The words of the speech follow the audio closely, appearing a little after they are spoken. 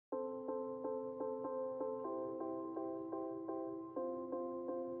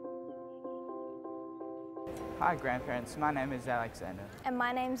Hi grandparents, my name is Alexander. And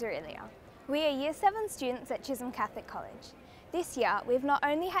my name's Aurelia. We are Year 7 students at Chisholm Catholic College. This year, we've not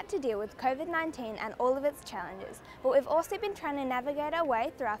only had to deal with COVID-19 and all of its challenges, but we've also been trying to navigate our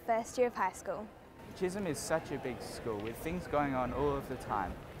way through our first year of high school. Chisholm is such a big school with things going on all of the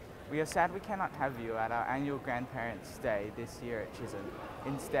time. We are sad we cannot have you at our annual Grandparents' Day this year at Chisholm.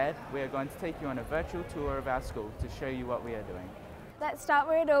 Instead, we are going to take you on a virtual tour of our school to show you what we are doing. Let's start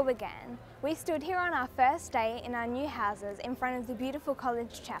where it all began. We stood here on our first day in our new houses in front of the beautiful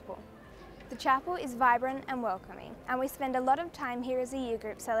college chapel. The chapel is vibrant and welcoming, and we spend a lot of time here as a year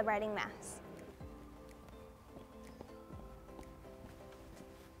group celebrating Mass.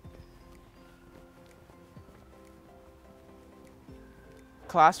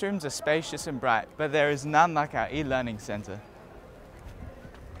 Classrooms are spacious and bright, but there is none like our e-learning centre.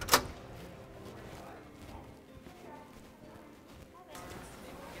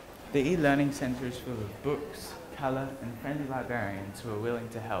 The e-learning centre is full of books, colour and friendly librarians who are willing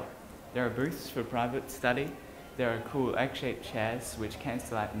to help. There are booths for private study, there are cool egg-shaped chairs which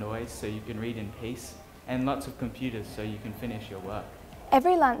cancel out noise so you can read in peace, and lots of computers so you can finish your work.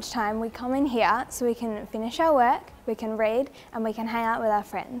 Every lunchtime we come in here so we can finish our work, we can read and we can hang out with our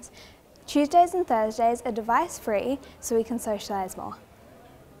friends. Tuesdays and Thursdays are device free so we can socialise more.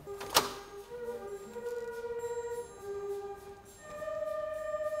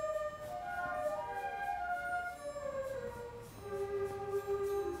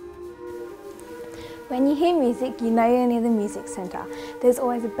 When you hear music, you know you're near the music centre. There's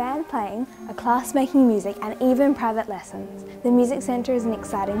always a band playing, a class making music and even private lessons. The music centre is an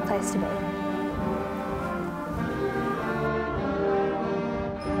exciting place to be.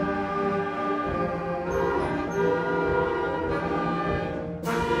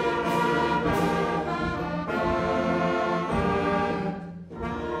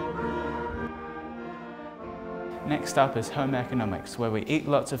 Next up is home economics, where we eat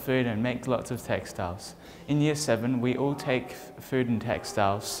lots of food and make lots of textiles. In Year 7, we all take food and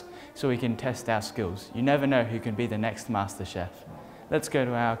textiles so we can test our skills. You never know who can be the next master chef. Let's go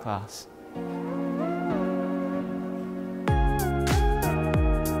to our class.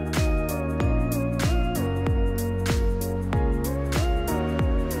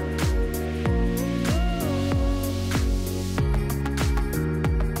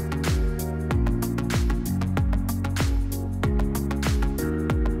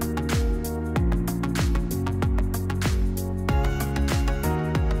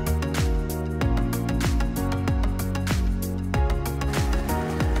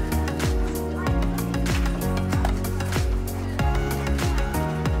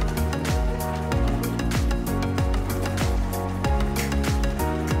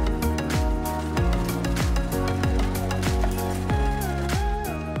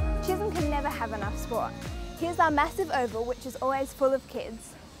 Have enough sport. Here's our massive oval, which is always full of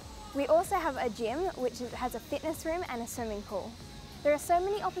kids. We also have a gym which has a fitness room and a swimming pool. There are so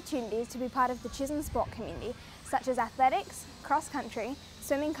many opportunities to be part of the Chisholm sport community, such as athletics, cross country,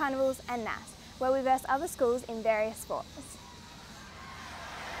 swimming carnivals and NAS, where we verse other schools in various sports.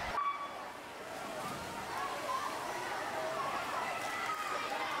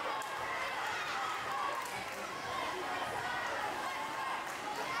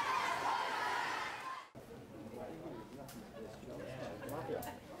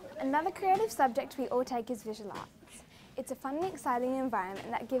 Another creative subject we all take is visual arts. It's a fun and exciting environment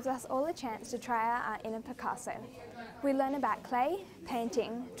that gives us all a chance to try our inner Picasso. We learn about clay,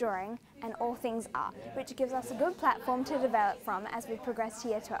 painting, drawing and all things art, which gives us a good platform to develop from as we progress to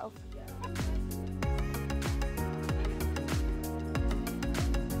Year 12.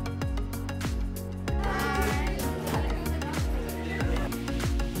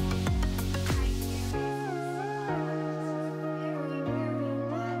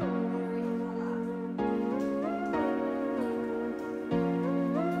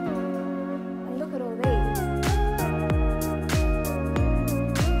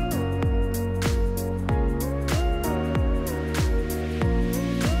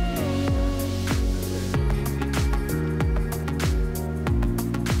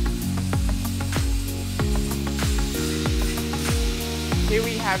 Here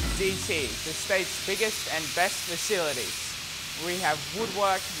we have DT, the state's biggest and best facilities. We have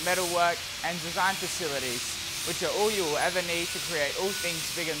woodwork, metalwork and design facilities, which are all you will ever need to create all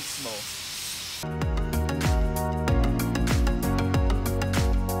things big and small.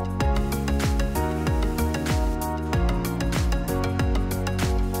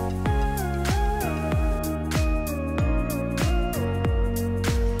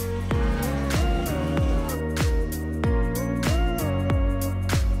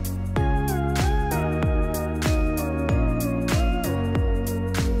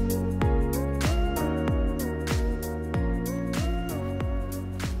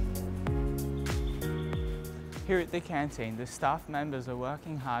 Here at the canteen, the staff members are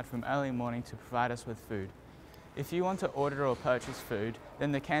working hard from early morning to provide us with food. If you want to order or purchase food,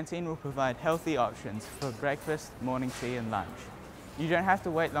 then the canteen will provide healthy options for breakfast, morning tea and lunch. You don't have to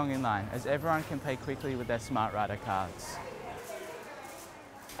wait long in line, as everyone can pay quickly with their Smart Rider cards.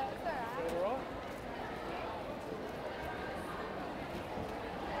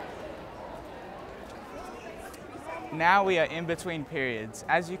 Now we are in between periods.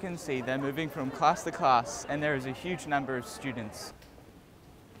 As you can see, they're moving from class to class and there is a huge number of students.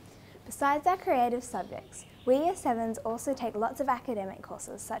 Besides our creative subjects, we Year 7s also take lots of academic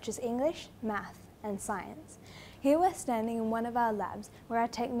courses such as English, Math and Science. Here we're standing in one of our labs where our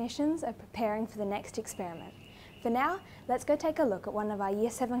technicians are preparing for the next experiment. For now, let's go take a look at one of our Year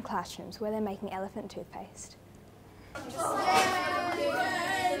 7 classrooms where they're making elephant toothpaste.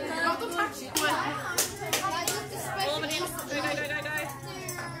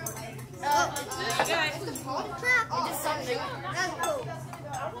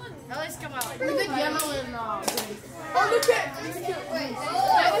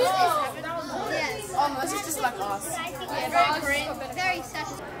 This is just like us. Very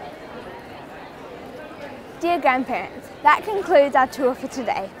satisfying. Dear grandparents, that concludes our tour for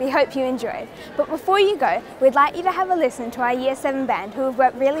today. We hope you enjoyed. But before you go, we'd like you to have a listen to our Year 7 band who have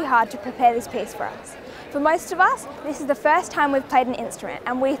worked really hard to prepare this piece for us. For most of us, this is the first time we've played an instrument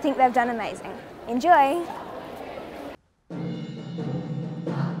and we think they've done amazing. Enjoy!